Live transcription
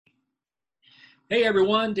Hey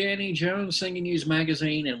everyone, Danny Jones, Singing News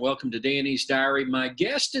Magazine, and welcome to Danny's Diary. My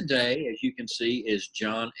guest today, as you can see, is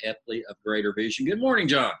John Epley of Greater Vision. Good morning,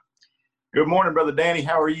 John. Good morning, Brother Danny.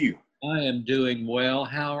 How are you? I am doing well.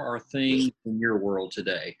 How are things in your world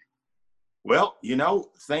today? Well,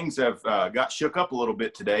 things have got shook up a little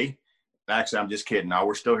bit today. Actually, I'm just kidding. No,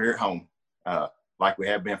 we're still here at home, like we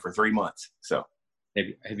have been for 3 months. So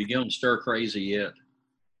Have you gone stir crazy yet?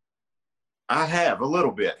 I have a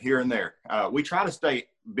little bit here and there. We try to stay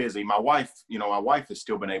busy. My wife has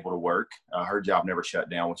still been able to work. Her job never shut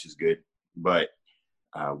down, which is good. But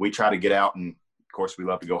we try to get out, and of course, we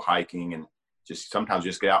love to go hiking and sometimes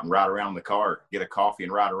just get out and ride around in the car, get a coffee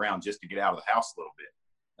and ride around just to get out of the house a little bit.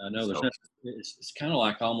 I know it's kind of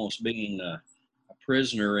like almost being a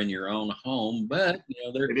prisoner in your own home, but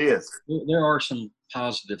It is. there are some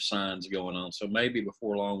positive signs going on. So maybe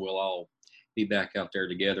before long we'll all be back out there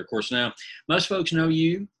together. Of course, now most folks know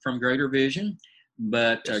you from Greater Vision,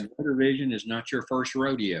 but Greater Vision is not your first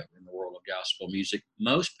rodeo in the world of gospel music.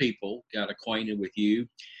 Most people got acquainted with you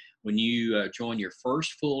when you joined your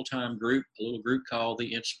first full-time group, a little group called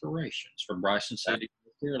the Inspirations from Bryson City,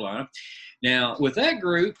 North Carolina. Now, with that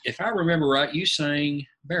group, if I remember right, you sang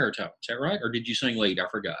baritone. Is that right? Or did you sing lead? I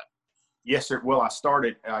forgot. Yes, sir. Well,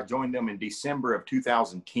 I joined them in December of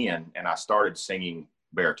 2010, and I started singing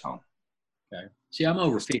baritone. Okay. See, I'm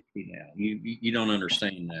over 50 now. You don't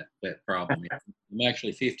understand that problem yet. I'm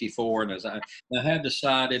actually 54, and I have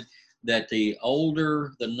decided that the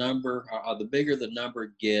older the number, the bigger the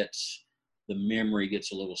number gets, the memory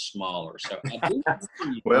gets a little smaller. So I do.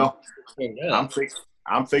 Well,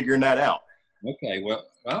 I'm figuring that out. Okay.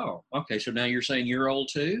 Okay. So now you're saying you're old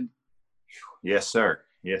too? Yes, sir.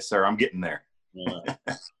 Yes, sir. I'm getting there.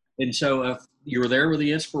 And so you were there with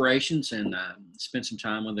the Inspirations and spent some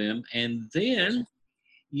time with them. And then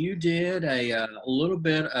you did a little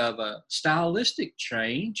bit of a stylistic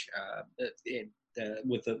change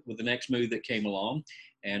with the next move that came along,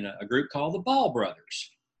 and a group called the Ball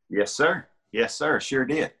Brothers. Yes, sir. Yes, sir. Sure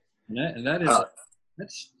did. And that is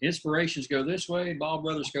that's Inspirations go this way, Ball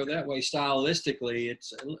Brothers go that way. Stylistically,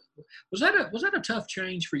 was that a tough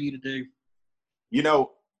change for you to do?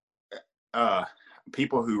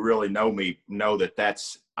 People who really know me know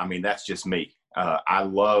that's just me. I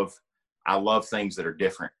love things that are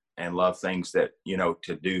different and love things that,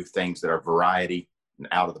 to do things that are variety and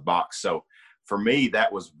out of the box. So for me,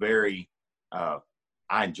 that was I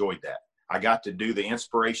enjoyed that. I got to do the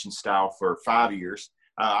Inspiration style for 5 years.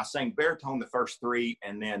 I sang baritone the first 3,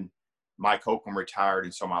 and then Mike Holcomb retired.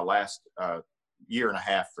 And so my last year and a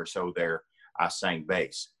half or so there, I sang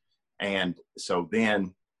bass. And so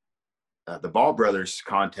then the Ball Brothers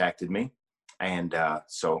contacted me. And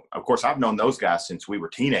so, of course, I've known those guys since we were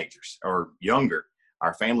teenagers or younger.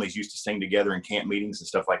 Our families used to sing together in camp meetings and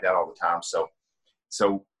stuff like that all the time.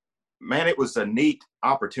 So, man, it was a neat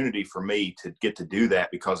opportunity for me to get to do that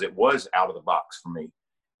because it was out of the box for me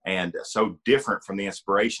and so different from the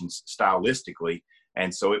Inspirations stylistically.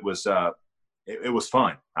 And so it was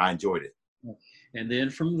fun. I enjoyed it. And then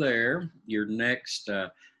from there, your next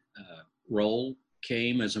role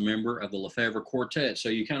came as a member of the Lefebvre Quartet. So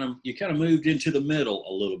you kind of moved into the middle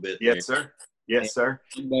a little bit. Yes, there. Sir. Yes, sir.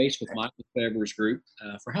 Bass with Mike Lefebvre's group.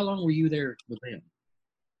 For how long were you there with them?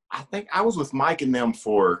 I think I was with Mike and them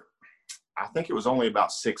for, I think it was only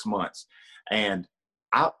about 6 months. And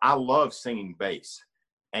I love singing bass.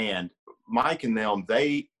 And Mike and them,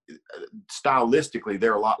 they stylistically,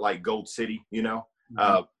 they're a lot like Gold City,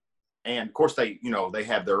 Mm-hmm. And of course they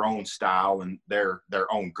have their own style and their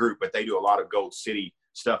own group, but they do a lot of Gold City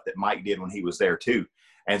stuff that Mike did when he was there too.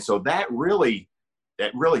 And so that really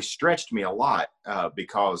stretched me a lot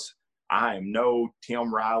because I am no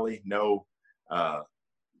Tim Riley, I'm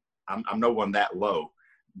no one that low,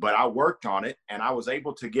 but I worked on it and I was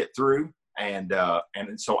able to get through. And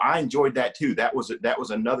so I enjoyed that too. That was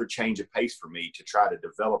another change of pace for me to try to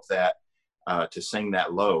develop that, to sing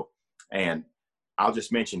that low. And I'll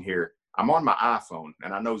just mention here, I'm on my iPhone,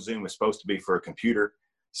 and I know Zoom is supposed to be for a computer.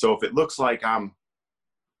 So if it looks like I'm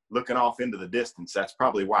looking off into the distance, that's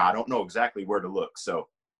probably why. I don't know exactly where to look. So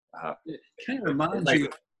it kind of reminds you.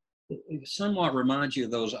 It somewhat reminds you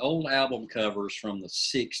of those old album covers from the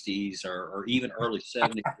 60s or even early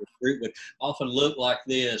 70s. The group would often look like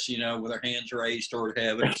this, with their hands raised toward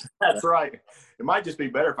heaven. That's right. It might just be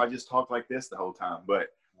better if I just talk like this the whole time. But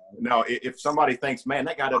no, if somebody thinks, man,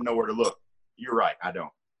 that guy doesn't know where to look, you're right. I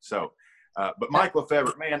don't. So, but Mike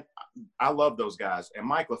Lefebvre, man, I love those guys. And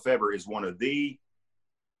Mike Lefebvre is one of I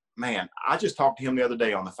just talked to him the other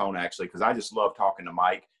day on the phone, actually, because I just love talking to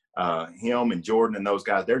Mike. Him and Jordan and those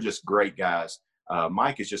guys, they're just great guys.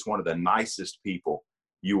 Mike is just one of the nicest people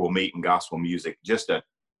you will meet in gospel music. Just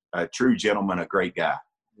a true gentleman, a great guy.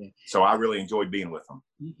 Yeah. So I really enjoyed being with him.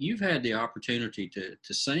 You've had the opportunity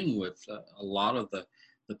to sing with a lot of the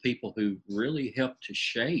people who really helped to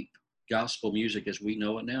shape gospel music as we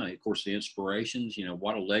know it now. Of course, the Inspirations,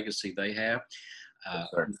 what a legacy they have.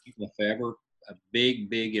 Lefebvre, a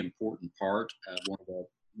big, important part of one of the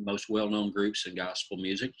most well-known groups in gospel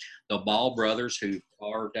music. The Ball Brothers, who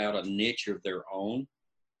carved out a niche of their own.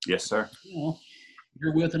 Yes, sir.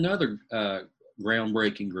 You're with another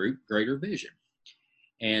groundbreaking group, Greater Vision.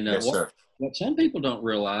 And yes, sir. What some people don't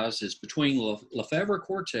realize is between Lefebvre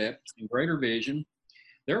Quartet and Greater Vision,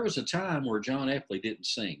 there was a time where John Epley didn't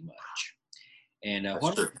sing much. And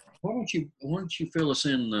why don't you fill us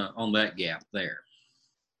in on that gap there?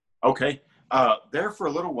 Okay. There for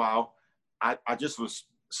a little while, I just was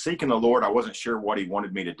seeking the Lord. I wasn't sure what he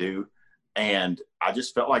wanted me to do. And I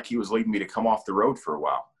just felt like he was leading me to come off the road for a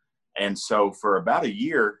while. And so for about a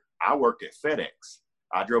year, I worked at FedEx.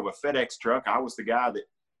 I drove a FedEx truck. I was the guy that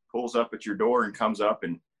pulls up at your door and comes up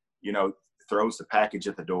and, throws the package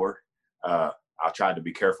at the door. I tried to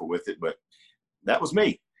be careful with it, but that was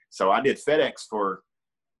me. So I did FedEx for,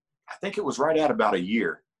 I think it was right at about a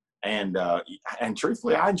year. And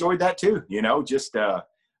truthfully, I enjoyed that too.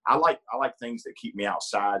 I like things that keep me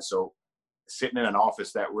outside. So sitting in an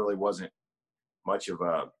office, that really wasn't much of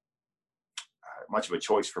a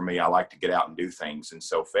choice for me. I like to get out and do things. And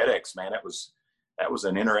so FedEx, man, that was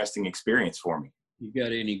an interesting experience for me. You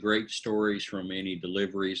got any great stories from any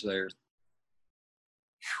deliveries there?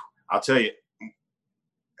 I'll tell you,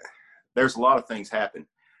 there's a lot of things happen,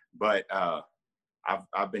 but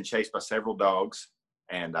I've been chased by several dogs,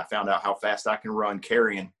 and I found out how fast I can run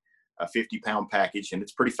carrying a 50-pound package, and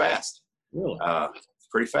it's pretty fast. Really? It's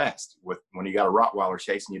pretty fast when you got a Rottweiler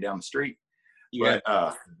chasing you down the street.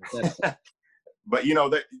 But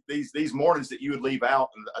these mornings that you would leave out,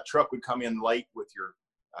 a truck would come in late with your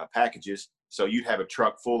packages. So you'd have a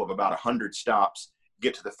truck full of about 100 stops,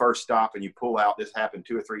 get to the first stop, and you pull out. This happened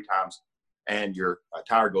 2 or 3 times, and your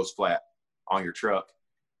tire goes flat on your truck.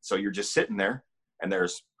 So you're just sitting there, and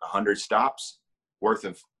there's 100 stops worth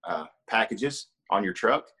of packages on your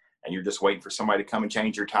truck, and you're just waiting for somebody to come and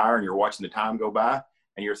change your tire, and you're watching the time go by,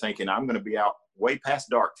 and you're thinking, I'm going to be out way past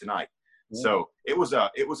dark tonight. Yeah. So it was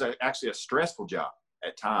actually a stressful job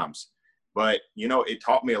at times, but it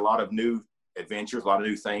taught me a lot of new adventures, a lot of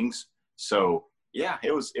new things. So yeah,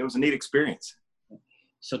 it was a neat experience.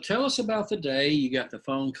 So tell us about the day you got the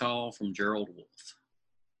phone call from Gerald Wolfe.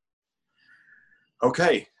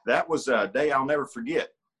 Okay, that was a day I'll never forget.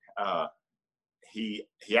 He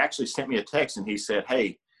actually sent me a text, and he said,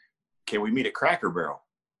 "Hey, can we meet at Cracker Barrel?"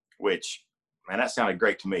 Which, man, that sounded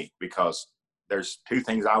great to me, because there's 2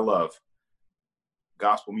 things I love: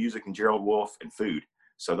 gospel music and Gerald Wolfe, and food.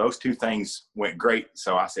 So those 2 things went great.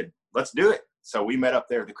 So I said, let's do it. So we met up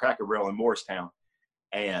there at the Cracker Barrel in Morristown,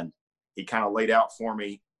 and he kind of laid out for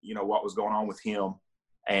me, what was going on with him.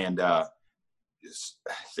 And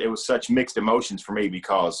it was such mixed emotions for me,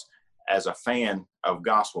 because as a fan of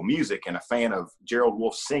gospel music and a fan of Gerald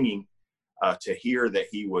Wolfe singing, to hear that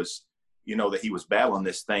he was, that he was battling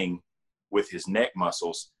this thing with his neck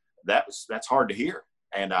muscles, that's hard to hear.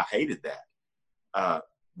 And I hated that.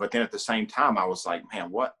 But then at the same time, I was like,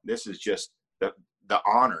 man, this is just the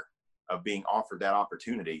honor of being offered that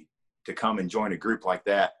opportunity to come and join a group like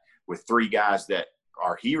that with 3 guys that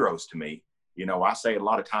are heroes to me. I say it a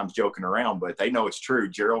lot of times joking around, but they know it's true.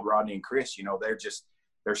 Gerald, Rodney, and Chris,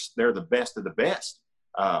 they're the best of the best,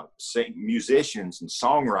 musicians and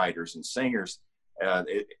songwriters and singers.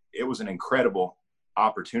 It was an incredible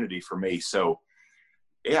opportunity for me. So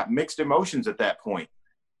yeah, mixed emotions at that point,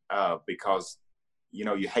 because,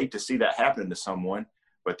 you hate to see that happen to someone,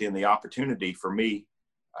 but then the opportunity for me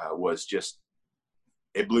was just,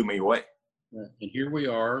 it blew me away. And here we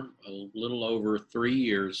are, a little over 3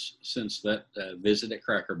 years since that visit at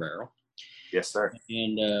Cracker Barrel. Yes, sir.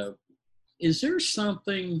 And is there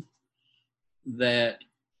something that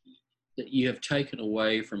you have taken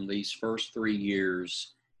away from these first 3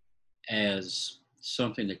 years as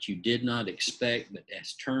something that you did not expect, but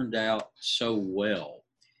has turned out so well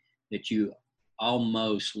that you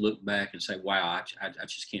almost look back and say, wow, I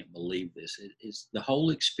just can't believe this? Is the whole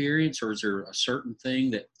experience, or is there a certain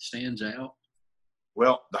thing that stands out?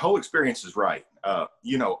 Well, the whole experience is right. I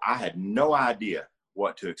had no idea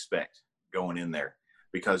what to expect going in there,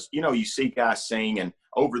 because, you see guys sing, and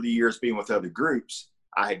over the years being with other groups,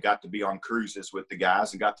 I had got to be on cruises with the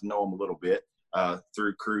guys and got to know them a little bit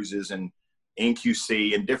through cruises and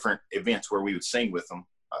NQC and different events where we would sing with them,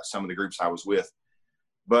 some of the groups I was with.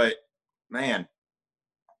 But man,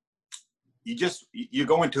 you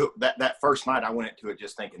go into that first night. I went into it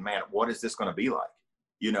just thinking, man, what is this going to be like?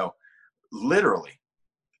 You know, literally,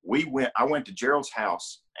 I went to Gerald's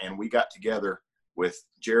house and we got together with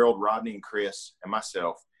Gerald, Rodney, and Chris and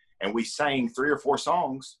myself, and we sang 3 or 4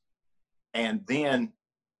 songs. And then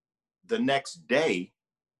the next day,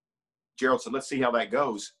 Gerald said, let's see how that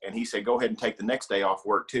goes. And he said, go ahead and take the next day off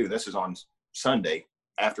work too. This is on Sunday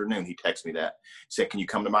afternoon. He texted me that. He said, can you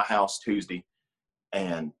come to my house Tuesday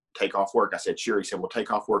and take off work? I said, sure. He said, we'll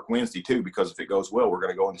take off work Wednesday too, because if it goes well, we're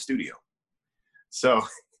going to go in the studio. So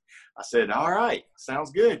I said, all right,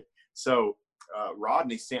 sounds good. So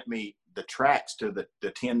Rodney sent me the tracks to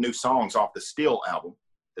the 10 new songs off the Still album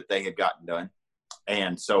that they had gotten done.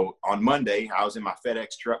 And so on Monday, I was in my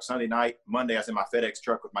FedEx truck. Sunday night, Monday, I was in my FedEx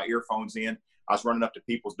truck with my earphones in. I was running up to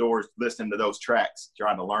people's doors, listening to those tracks,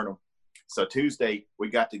 trying to learn them. So Tuesday, we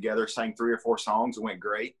got together, sang 3 or 4 songs. It went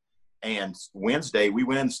great. And Wednesday, we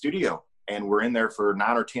went in the studio, and we're in there for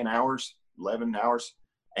 9 or 10 hours, 11 hours,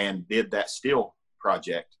 and did that Still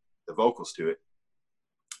project, the vocals to it.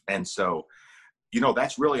 And so, you know,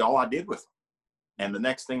 that's really all I did with them. And the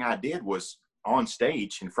next thing I did was on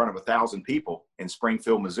stage in front of 1,000 people in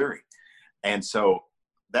Springfield, Missouri. And so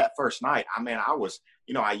that first night, I mean, I was,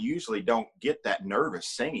 you know, I usually don't get that nervous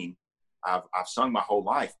singing. I've sung my whole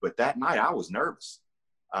life, but that night I was nervous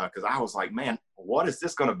because I was like, man, what is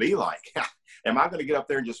this going to be like? Am I going to get up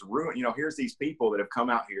there and just ruin, you know, here's these people that have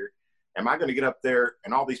come out here. Am I going to get up there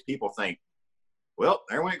and all these people think, well,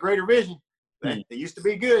 there went Greater Vision. They used to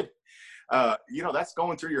be good. You know, that's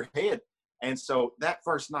going through your head. And so that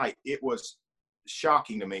first night, it was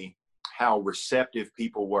shocking to me how receptive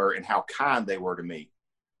people were and how kind they were to me.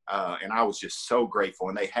 And I was just so grateful.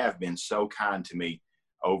 And they have been so kind to me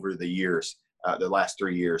over the years, the last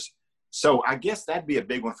 3 years. So I guess that'd be a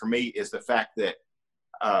big one for me, is the fact that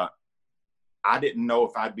I didn't know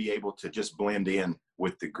if I'd be able to just blend in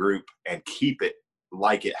with the group and keep it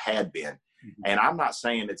like it had been. Mm-hmm. And I'm not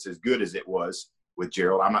saying it's as good as it was with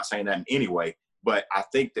Gerald. I'm not saying that in any way, but I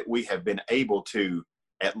think that we have been able to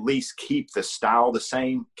at least keep the style the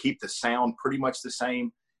same, keep the sound pretty much the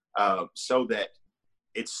same, so that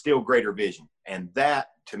it's still Greater Vision. And that,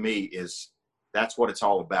 to me, that's what it's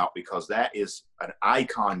all about, because that is an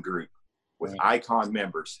icon group with icon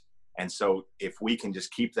members. And so if we can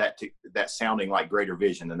just keep that sounding like Greater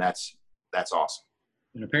Vision, then that's awesome.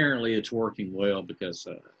 And apparently it's working well, because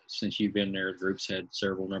since you've been there, the group's had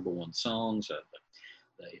several #1 songs.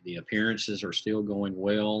 The appearances are still going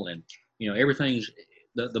well, and you know, everything's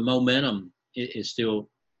the momentum is still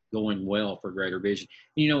going well for Greater Vision.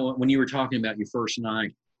 You know, when you were talking about your first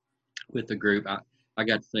night with the group, I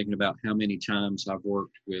got to thinking about how many times I've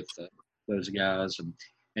worked with those guys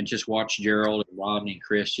and just watched Gerald and Rodney and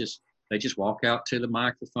Chris they just walk out to the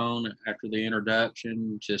microphone after the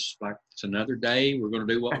introduction, just like it's another day. We're going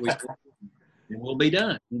to do what we do, and we'll be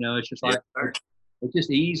done. You know, it's just like they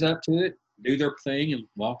just ease up to it, do their thing, and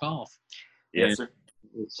walk off. Yes, sir.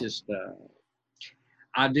 It's just,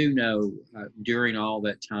 I do know during all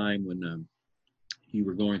that time when you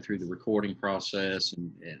were going through the recording process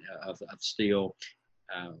and of Still,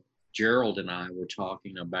 Gerald and I were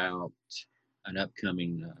talking about an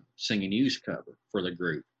upcoming Singing Youth cover for the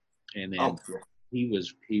group. And then he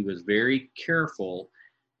was very careful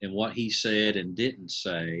in what he said and didn't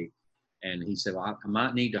say. And he said, well, I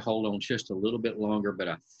might need to hold on just a little bit longer, but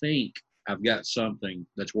I think I've got something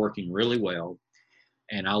that's working really well,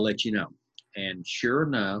 and I'll let you know. And sure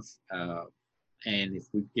enough, and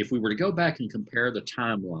if we were to go back and compare the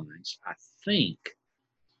timelines, I think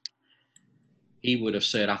he would have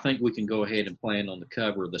said, I think we can go ahead and plan on the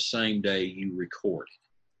cover the same day you recorded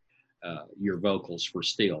your vocals for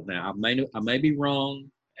Still. Now, I may be wrong,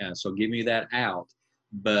 so give me that out.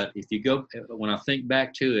 But if you go, when I think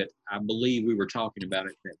back to it, I believe we were talking about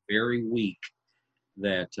it that very week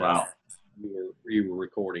that you were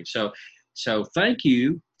recording. So thank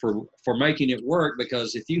you for making it work,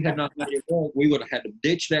 because if you had not made it work, we would have had to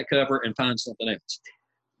ditch that cover and find something else.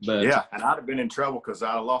 But yeah, and I'd have been in trouble because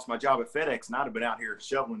I lost my job at FedEx, and I'd have been out here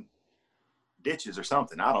shoveling ditches or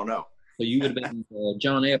something. I don't know. So you would have been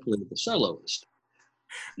John Epley, the soloist.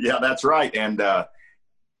 Yeah, that's right. And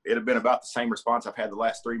it'd have been about the same response I've had the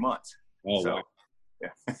last 3 months. Oh, so, wow. Yeah.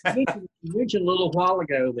 You mentioned a little while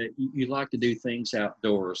ago that you like to do things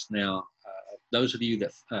outdoors. Now, those of you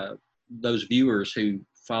that those viewers who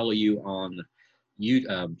follow you on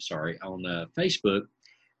Facebook,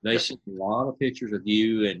 they see a lot of pictures of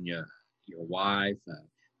you and your wife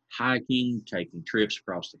hiking, taking trips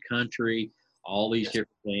across the country, all these different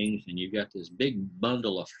things, and you've got this big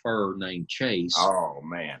bundle of fur named Chase. Oh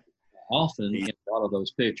man! Often in a lot of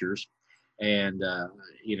those pictures, And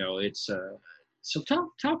it's so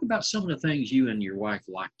talk about some of the things you and your wife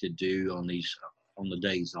like to do on the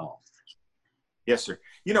days off. Yes, sir.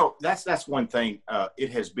 That's one thing.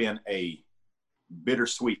 It has been a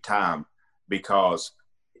bittersweet time because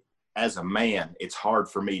as a man, it's hard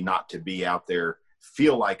for me not to be out there,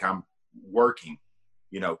 feel like I'm working,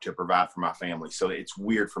 to provide for my family. So it's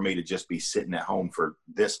weird for me to just be sitting at home for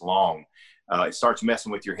this long. It starts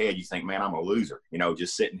messing with your head. You think, man, I'm a loser,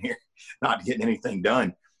 just sitting here, not getting anything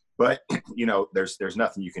done. But, there's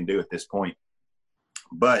nothing you can do at this point.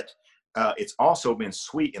 But it's also been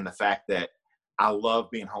sweet in the fact that I love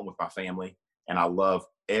being home with my family, and I love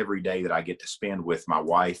every day that I get to spend with my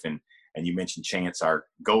wife. And you mentioned Chance, our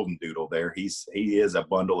golden doodle there. He is a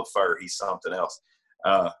bundle of fur. He's something else,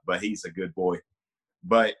 but he's a good boy.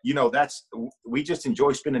 But we just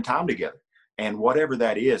enjoy spending time together, and whatever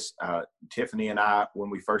that is. Tiffany and I, when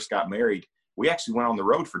we first got married, we actually went on the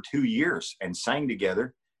road for 2 years and sang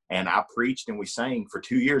together. And I preached and we sang for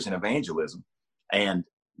 2 years in evangelism, and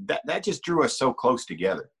that just drew us so close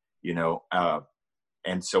together,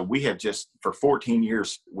 and so we have just, for 14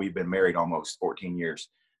 years, we've been married, almost 14 years,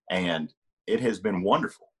 and it has been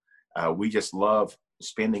wonderful. We just love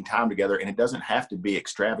spending time together, and it doesn't have to be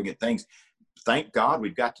extravagant things. Thank God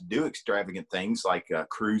we've got to do extravagant things like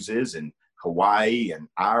cruises and Hawaii and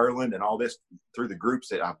Ireland and all this through the groups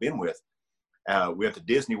that I've been with. We went to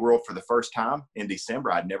Disney World for the first time in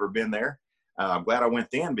December. I'd never been there. I'm glad I went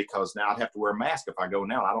then, because now I'd have to wear a mask if I go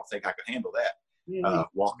now. I don't think I could handle that. Yeah,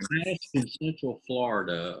 Walking in Central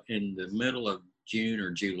Florida in the middle of June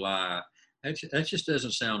or July, that just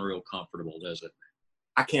doesn't sound real comfortable, does it?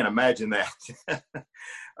 I can't imagine that.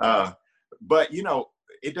 But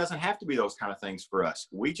it doesn't have to be those kind of things for us.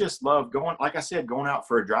 We just love going, like I said, going out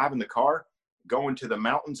for a drive in the car, going to the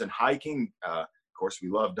mountains and hiking. Of course, we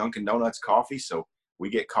love Dunkin' Donuts coffee, so we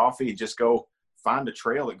get coffee and just go find a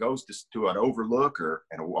trail that goes to an overlook or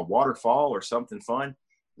a waterfall or something fun.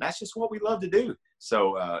 And that's just what we love to do.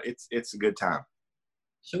 So it's a good time.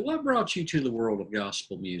 So what brought you to the world of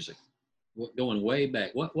gospel music? Going way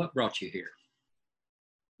back, what brought you here?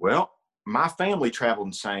 Well, my family traveled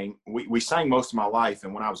and sang. We sang most of my life,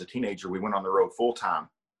 and when I was a teenager, we went on the road full time.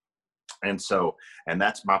 And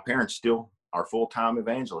that's, my parents still are full-time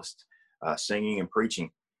evangelists, singing and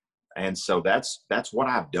preaching. And so that's what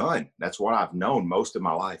I've done. That's what I've known most of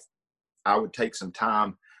my life. I would take some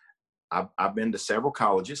time. I've been to several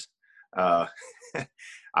colleges. I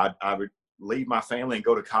would leave my family and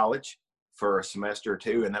go to college for a semester or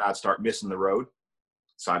two, and then I'd start missing the road.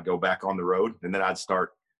 So I'd go back on the road, and then I'd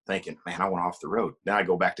start thinking, man, I want off the road. Then I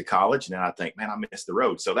go back to college, and then I think, man, I missed the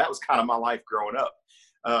road. So that was kind of my life growing up.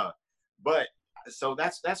 But so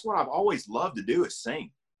that's what I've always loved to do, is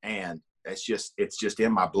sing. And it's just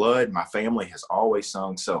in my blood. My family has always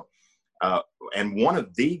sung. So, and one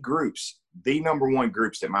of the number one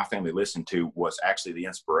groups that my family listened to was actually the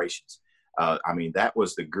Inspirations. That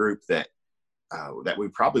was the group that we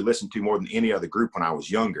probably listened to more than any other group when I was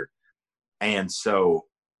younger. And so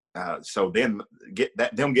then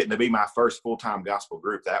them getting to be my first full-time gospel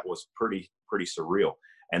group, that was pretty surreal.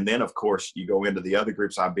 And then, of course, you go into the other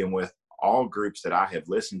groups I've been with, all groups that I have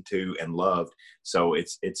listened to and loved. So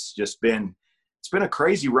it's been a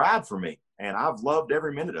crazy ride for me, and I've loved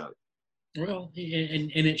every minute of it. Well,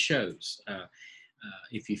 and it shows.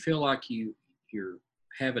 If you feel like you're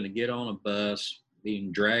having to get on a bus,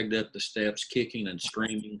 being dragged up the steps, kicking and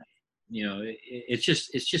screaming, it's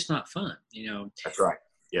just not fun. That's right.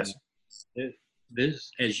 Yes.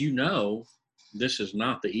 This, as you know, this is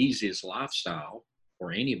not the easiest lifestyle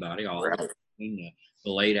for anybody. Right.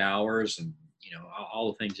 The late hours and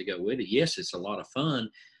all the things that go with it. Yes, it's a lot of fun,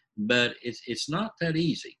 but it's not that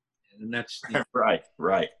easy, and that's right.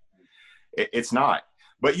 It's not.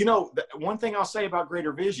 But one thing I'll say about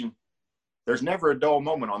Greater Vision, there's never a dull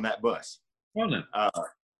moment on that bus. Oh, no.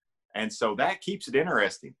 And so that keeps it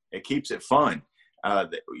interesting. It keeps it fun.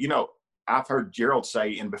 I've heard Gerald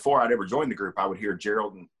say, and before I'd ever joined the group, I would hear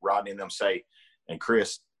Gerald and Rodney and them say, and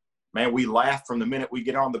Chris, man, we laugh from the minute we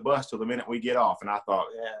get on the bus to the minute we get off. And I thought,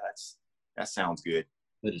 yeah, that sounds good.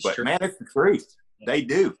 But man, it's the truth. They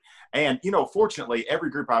do. And, fortunately, every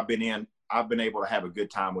group I've been in, I've been able to have a good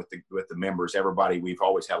time with the members. Everybody, we've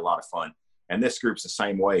always had a lot of fun. And this group's the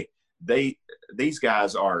same way. These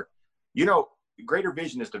guys are, Greater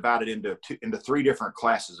Vision is divided into three different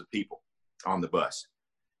classes of people on the bus.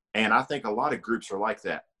 And I think a lot of groups are like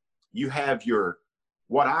that. You have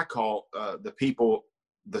what I call the people,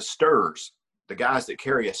 the stirrers, the guys that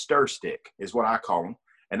carry a stir stick is what I call them.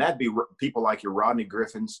 And that'd be people like your Rodney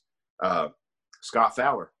Griffins, Scott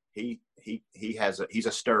Fowler. He's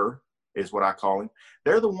a stirrer. is what I call them.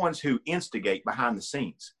 They're the ones who instigate behind the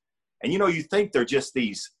scenes. And, you think they're just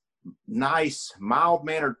these nice,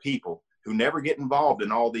 mild-mannered people who never get involved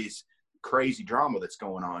in all these crazy drama that's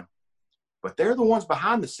going on. But they're the ones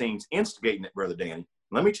behind the scenes instigating it, Brother Danny.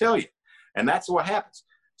 Let me tell you. And that's what happens.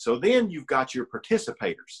 So then you've got your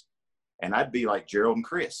participators. And I'd be like Gerald and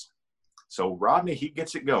Chris. So Rodney, he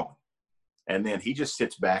gets it going. And then he just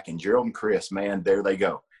sits back, and Gerald and Chris, man, there they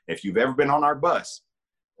go. If you've ever been on our bus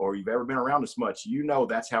or you've ever been around us much,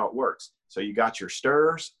 that's how it works. So you got your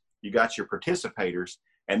stirrers, you got your participators,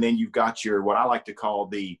 and then you've got your, what I like to call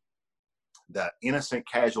the innocent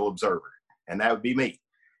casual observer. And that would be me.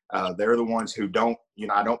 They're the ones who don't,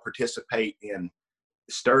 I don't participate in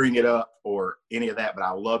stirring it up or any of that, but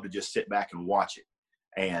I love to just sit back and watch it.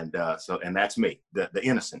 And and that's me. The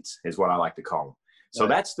innocents is what I like to call them. So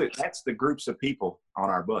that's the groups of people on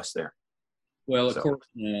our bus there. Well, of course,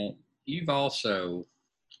 you've also,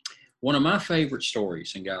 one of my favorite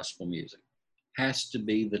stories in gospel music has to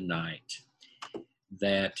be the night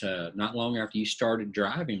that not long after you started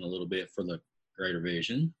driving a little bit for the Greater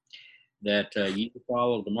Vision, that you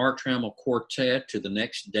followed the Mark Trammell Quartet to the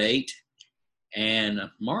next date. And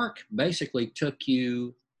Mark basically took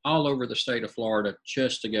you all over the state of Florida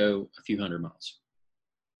just to go a few hundred miles.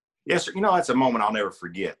 Yes, sir. That's a moment I'll never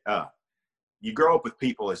forget. You grow up with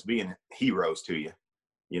people as being heroes to you.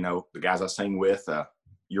 The guys I sing with,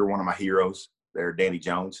 you're one of my heroes. They're Danny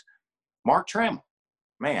Jones. Mark Trammell,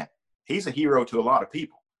 man, he's a hero to a lot of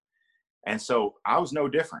people. And so I was no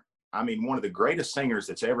different. I mean, one of the greatest singers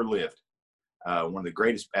that's ever lived, one of the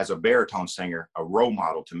greatest as a baritone singer, a role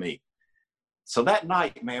model to me. So that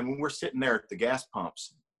night, man, when we're sitting there at the gas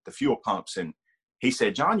pumps, the fuel pumps, and he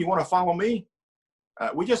said, John, you want to follow me?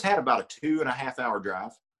 We just had about a 2.5 hour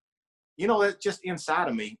drive. That just inside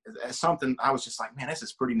of me, something I was just like, man, this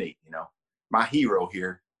is pretty neat. My hero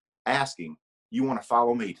here asking, you want to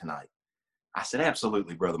follow me tonight? I said,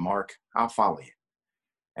 absolutely, Brother Mark, I'll follow you.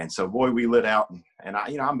 And so, boy, we lit out, and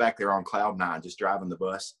I'm back there on cloud nine, just driving the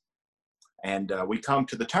bus. And we come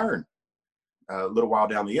to the turn a little while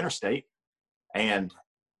down the interstate, and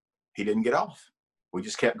he didn't get off. We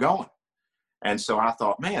just kept going. And so I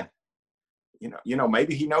thought, man,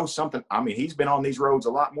 maybe he knows something. I mean, he's been on these roads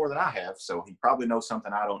a lot more than I have, so he probably knows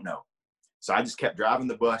something I don't know. So I just kept driving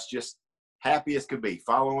the bus, just happy as could be,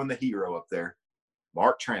 following the hero up there,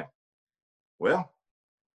 Mark Trammell. Well,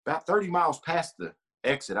 about 30 miles past the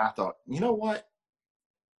exit, I thought, you know what?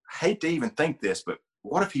 I hate to even think this, but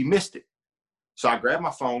what if he missed it? So I grabbed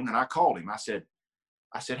my phone and I called him. I said,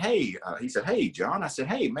 hey, he said, hey, John. I said,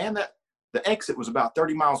 hey, man, the exit was about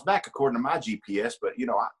 30 miles back according to my GPS, but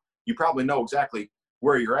you probably know exactly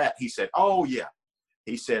where you're at. He said, oh yeah.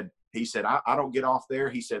 He said, I don't get off there.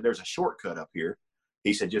 He said, there's a shortcut up here.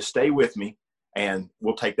 He said, just stay with me and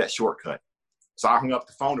we'll take that shortcut. So I hung up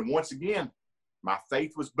the phone, and once again, my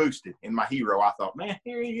faith was boosted in my hero. I thought, man,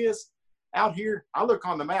 here he is out here. I look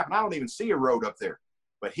on the map and I don't even see a road up there,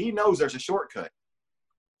 but he knows there's a shortcut.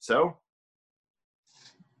 So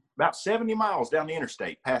about 70 miles down the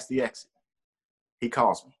interstate past the exit, he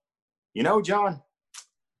calls me. John,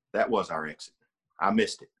 that was our exit. I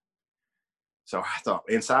missed it. So I thought,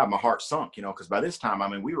 inside my heart sunk, because by this time, I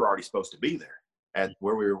mean, we were already supposed to be there at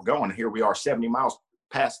where we were going. Here we are 70 miles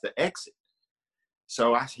past the exit.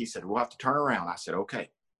 So he said, we'll have to turn around. I said,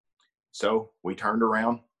 okay. So we turned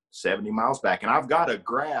around 70 miles back. And I've got a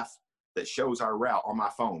graph that shows our route on my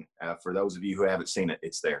phone. For those of you who haven't seen it,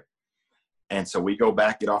 it's there. And so we go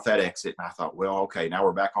back, get off that exit. And I thought, well, okay, now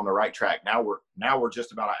we're back on the right track. Now we're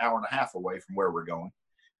just about an hour and a half away from where we're going.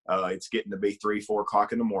 It's getting to be 3-4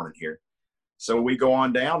 o'clock in the morning here. So we go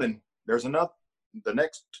on down, and there's the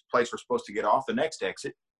next place we're supposed to get off, the next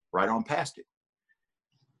exit, right on past it.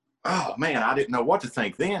 Oh man, I didn't know what to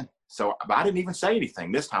think then. So I didn't even say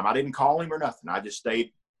anything this time. I didn't call him or nothing. I just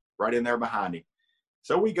stayed right in there behind him.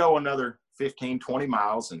 So we go another 15, 20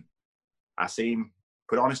 miles, and I see him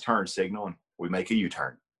put on his turn signal, and we make a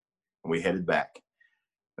U-turn, and we headed back.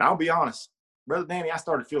 And I'll be honest, Brother Danny, I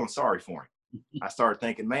started feeling sorry for him. I started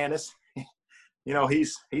thinking, man,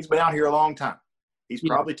 he's been out here a long time. He's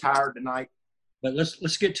probably tired tonight. But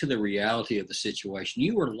let's get to the reality of the situation.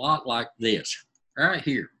 You were a lot like this right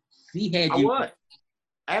here. He had you. I was.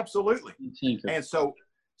 Absolutely. And so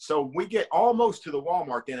we get almost to the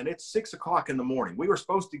Walmart then, and it's 6 o'clock in the morning. We were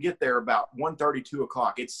supposed to get there about 1:30, 2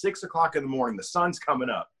 o'clock. It's 6 o'clock in the morning. The sun's coming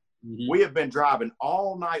up. Mm-hmm. We have been driving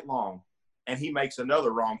all night long, and he makes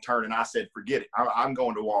another wrong turn. And I said, forget it. I'm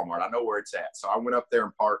going to Walmart. I know where it's at. So I went up there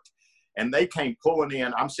and parked, and they came pulling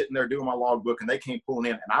in. I'm sitting there doing my logbook, and they came pulling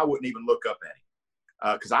in, and I wouldn't even look up at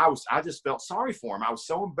him because I just felt sorry for him. I was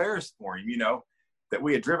so embarrassed for him, that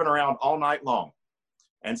we had driven around all night long.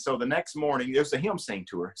 And so the next morning, there's a hymn sing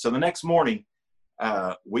tour. So the next morning,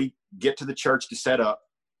 we get to the church to set up,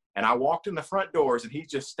 and I walked in the front doors, and he's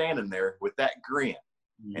just standing there with that grin.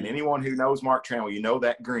 Mm-hmm. And anyone who knows Mark Trammell, you know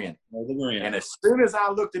that grin. And as soon as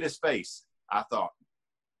I looked at his face, I thought,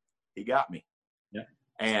 he got me. Yeah.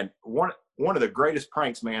 And one of the greatest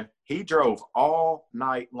pranks, man, he drove all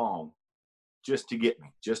night long just to get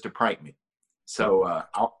me, just to prank me. So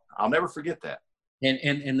I'll never forget that.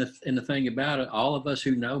 And the thing about it, all of us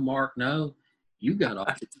who know Mark know you got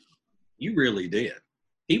off. You really did.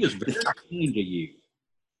 He was very kind to you.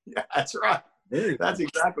 Yeah, that's right. That's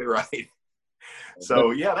exactly right.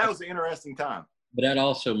 So yeah, that was an interesting time. But that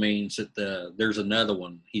also means that there's another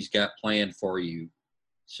one he's got planned for you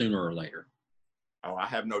sooner or later. Oh, I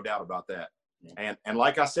have no doubt about that. Yeah. And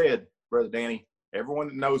like I said, Brother Danny, everyone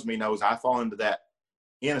that knows me knows I fall into that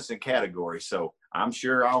innocent category. So I'm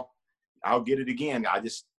sure I'll get it again.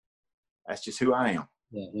 That's just who I am.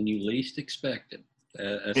 Yeah, when you least expect it.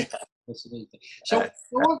 That's the thing. So that's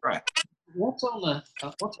right. What's on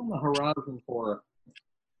the horizon for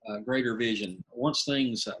Greater Vision? Once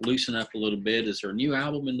things loosen up a little bit, is there a new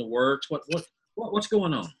album in the works? What's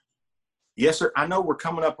going on? Yes, sir. I know we're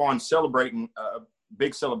coming up on celebrating a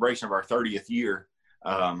big celebration of our 30th year,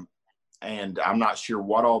 and I'm not sure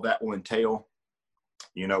what all that will entail.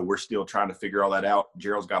 You know, we're still trying to figure all that out.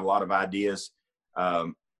 Gerald's got a lot of ideas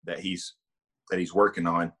that he's working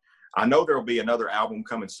on. I know there will be another album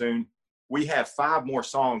coming soon. We have 5 more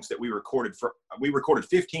songs that we recorded. We recorded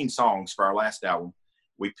 15 songs for our last album.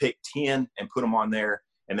 We picked 10 and put them on there,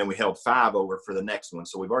 and then we held 5 over for the next one.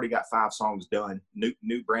 So we've already got 5 songs done,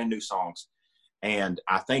 brand new songs. And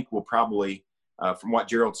I think we'll probably, from what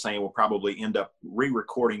Gerald's saying, we'll probably end up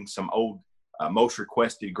re-recording some old most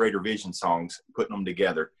requested Greater Vision songs, putting them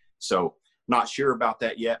together. So not sure about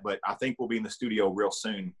that yet, but I think we'll be in the studio real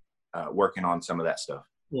soon working on some of that stuff.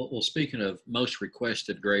 Well, speaking of most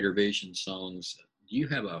requested Greater Vision songs, do you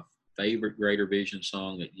have a favorite Greater Vision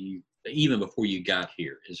song that even before you got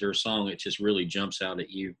here? Is there a song that just really jumps out at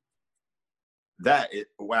you?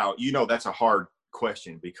 Wow, that's a hard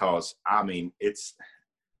question because, I mean, it's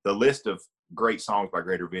the list of great songs by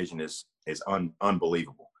Greater Vision is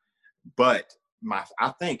unbelievable. But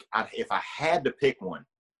I think if I had to pick one,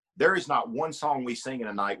 there is not one song we sing in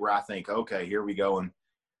a night where I think, okay, here we go, and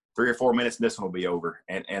 3 or 4 minutes and this one will be over.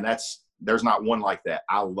 And there's not one like that.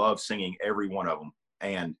 I love singing every one of them.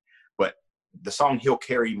 But the song "He'll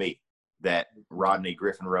Carry Me" that Rodney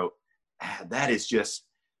Griffin wrote, that's just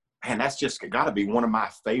got to be one of my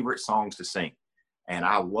favorite songs to sing. And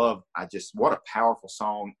what a powerful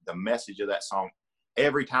song. The message of that song,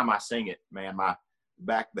 every time I sing it, man,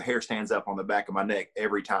 the hair stands up on the back of my neck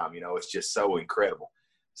every time. It's just so incredible.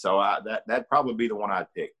 So that'd probably be the one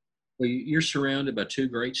I'd pick. Well, you're surrounded by 2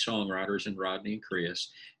 great songwriters in Rodney and Chris.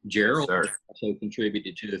 Gerald also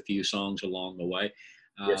contributed to a few songs along the way.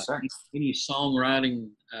 Yes, sir. Any songwriting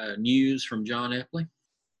news from John Epley?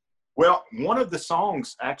 Well, one of the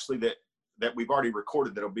songs actually that we've already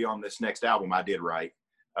recorded that'll be on this next album I did write.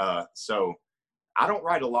 So I don't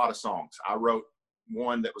write a lot of songs. I wrote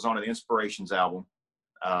one that was on an Inspirations album.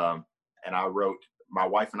 And my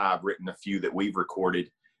wife and I have written a few that we've recorded,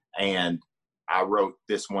 and I wrote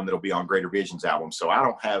this one that'll be on Greater Vision's album. So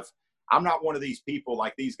I'm not one of these people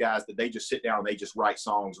like these guys that they just sit down and they just write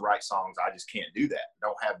songs. I just can't do that. I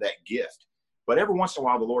don't have that gift. But every once in a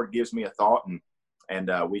while, the Lord gives me a thought and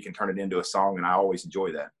we can turn it into a song, and I always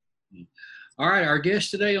enjoy that. All right. Our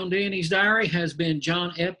guest today on Danny's Diary has been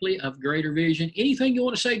John Epley of Greater Vision. Anything you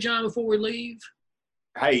want to say, John, before we leave?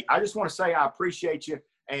 Hey, I just want to say I appreciate you.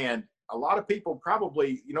 And a lot of people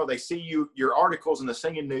probably, they see your articles in the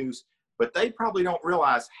Singing News, but they probably don't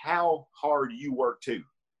realize how hard you work too,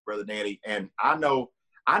 Brother Danny. And I know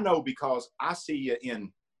because I see you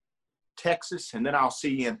in Texas, and then I'll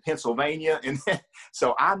see you in Pennsylvania. And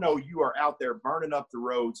so I know you are out there burning up the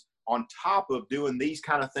roads on top of doing these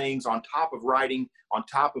kind of things, on top of writing, on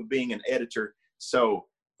top of being an editor. So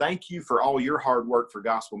thank you for all your hard work for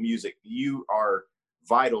gospel music. You are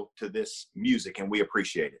vital to this music, and we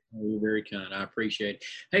appreciate it. You're very kind. I appreciate it.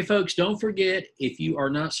 Hey, folks, don't forget, if you are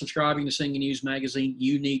not subscribing to Singing News Magazine,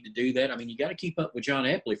 you need to do that. I mean, you got to keep up with John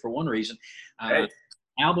Epley for one reason.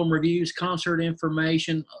 Album reviews, concert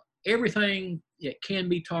information, everything that can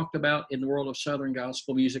be talked about in the world of Southern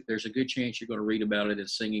gospel music, there's a good chance you're going to read about it in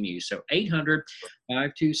Singing News. So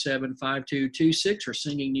 800-527-5226 or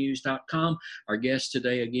singingnews.com. Our guest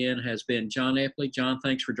today, again, has been John Epley. John,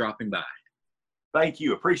 thanks for dropping by. Thank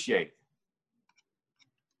you. Appreciate it.